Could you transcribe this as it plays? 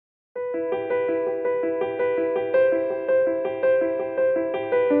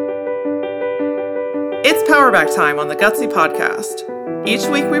Powerback time on the Gutsy podcast. Each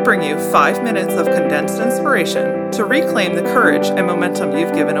week we bring you 5 minutes of condensed inspiration to reclaim the courage and momentum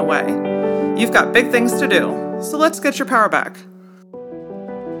you've given away. You've got big things to do, so let's get your power back.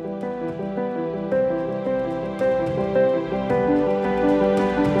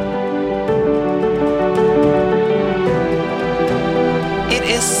 It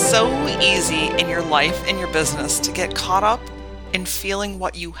is so easy in your life and your business to get caught up in feeling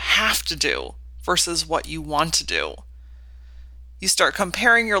what you have to do versus what you want to do. You start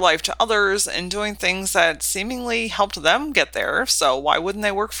comparing your life to others and doing things that seemingly helped them get there, so why wouldn't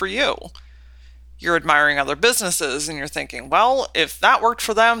they work for you? You're admiring other businesses and you're thinking, well, if that worked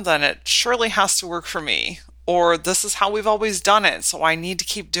for them, then it surely has to work for me. Or this is how we've always done it, so I need to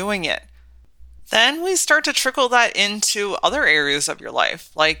keep doing it. Then we start to trickle that into other areas of your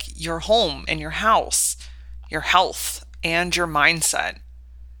life, like your home and your house, your health, and your mindset.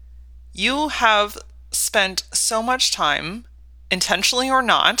 You have spent so much time, intentionally or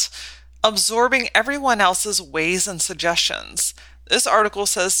not, absorbing everyone else's ways and suggestions. This article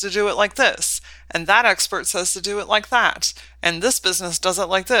says to do it like this, and that expert says to do it like that, and this business does it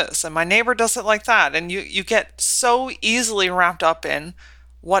like this, and my neighbor does it like that, and you get so easily wrapped up in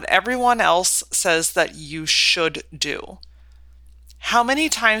what everyone else says that you should do. How many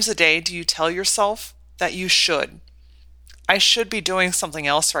times a day do you tell yourself that you should? I should be doing something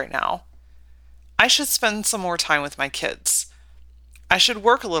else right now. I should spend some more time with my kids. I should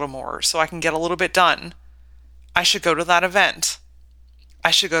work a little more so I can get a little bit done. I should go to that event.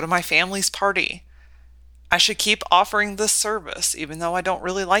 I should go to my family's party. I should keep offering this service even though I don't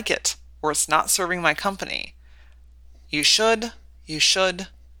really like it or it's not serving my company. You should, you should,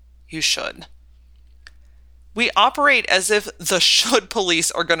 you should. We operate as if the should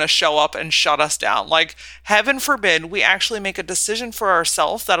police are going to show up and shut us down. Like, heaven forbid we actually make a decision for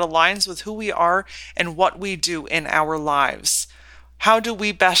ourselves that aligns with who we are and what we do in our lives. How do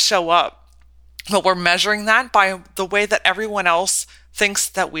we best show up? Well, we're measuring that by the way that everyone else thinks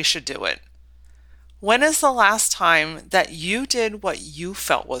that we should do it. When is the last time that you did what you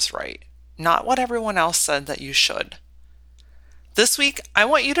felt was right, not what everyone else said that you should? This week, I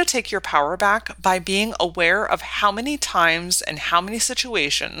want you to take your power back by being aware of how many times and how many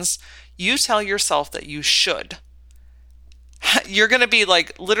situations you tell yourself that you should. You're going to be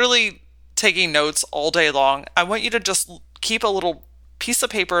like literally taking notes all day long. I want you to just keep a little piece of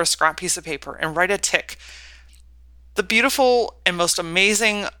paper, a scrap piece of paper, and write a tick. The beautiful and most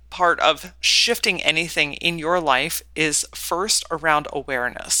amazing part of shifting anything in your life is first around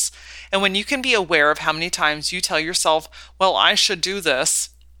awareness. And when you can be aware of how many times you tell yourself, well, I should do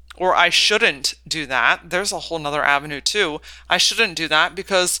this, or I shouldn't do that, there's a whole nother avenue too. I shouldn't do that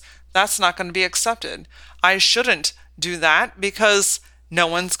because that's not going to be accepted. I shouldn't do that because no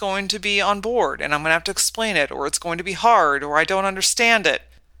one's going to be on board and I'm going to have to explain it, or it's going to be hard, or I don't understand it.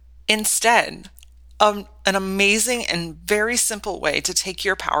 Instead, an amazing and very simple way to take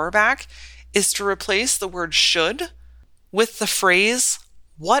your power back is to replace the word should with the phrase,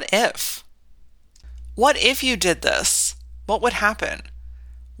 what if? What if you did this? What would happen?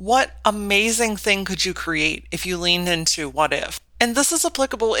 What amazing thing could you create if you leaned into what if? And this is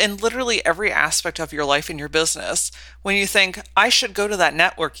applicable in literally every aspect of your life and your business. When you think, I should go to that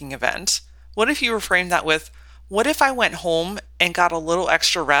networking event, what if you reframe that with, what if I went home and got a little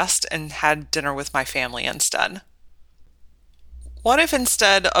extra rest and had dinner with my family instead? What if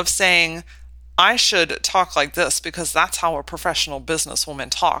instead of saying, I should talk like this because that's how a professional businesswoman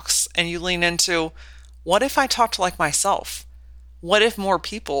talks, and you lean into, what if I talked like myself? What if more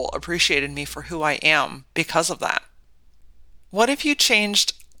people appreciated me for who I am because of that? What if you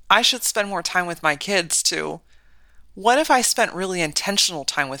changed, I should spend more time with my kids to, what if I spent really intentional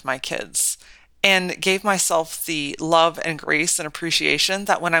time with my kids and gave myself the love and grace and appreciation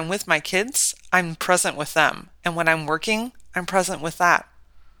that when I'm with my kids, I'm present with them. And when I'm working, I'm present with that.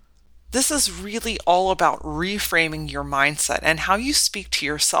 This is really all about reframing your mindset and how you speak to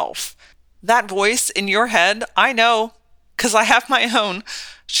yourself. That voice in your head, I know, because I have my own.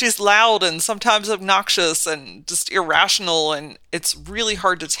 She's loud and sometimes obnoxious and just irrational, and it's really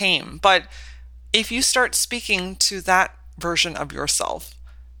hard to tame. But if you start speaking to that version of yourself,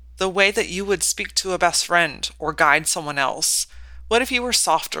 the way that you would speak to a best friend or guide someone else, what if you were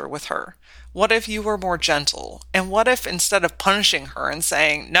softer with her? What if you were more gentle? And what if instead of punishing her and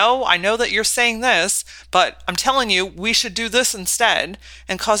saying, no, I know that you're saying this, but I'm telling you we should do this instead,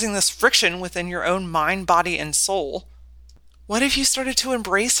 and causing this friction within your own mind, body, and soul, what if you started to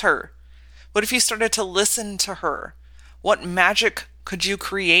embrace her? What if you started to listen to her? What magic could you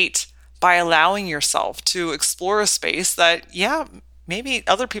create by allowing yourself to explore a space that, maybe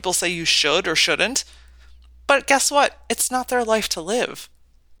other people say you should or shouldn't, But guess what? It's not their life to live.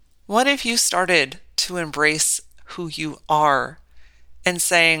 What if you started to embrace who you are and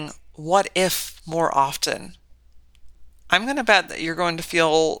saying, what if more often? I'm going to bet that you're going to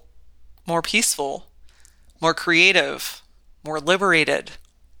feel more peaceful, more creative, more liberated,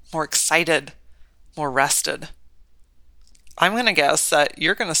 more excited, more rested. I'm going to guess that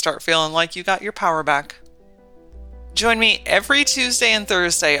you're going to start feeling like you got your power back. Join me every Tuesday and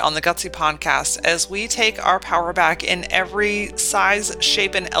Thursday on the Gutsy Podcast as we take our power back in every size,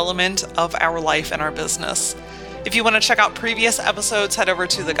 shape, and element of our life and our business. If you want to check out previous episodes, head over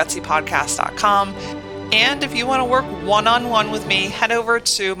to thegutsypodcast.com. And if you want to work one-on-one with me, head over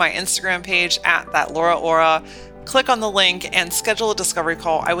to my Instagram page at @LauraAura. Click on the link and schedule a discovery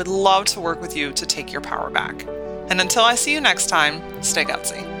call. I would love to work with you to take your power back. And until I see you next time, stay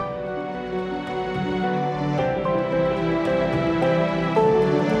gutsy.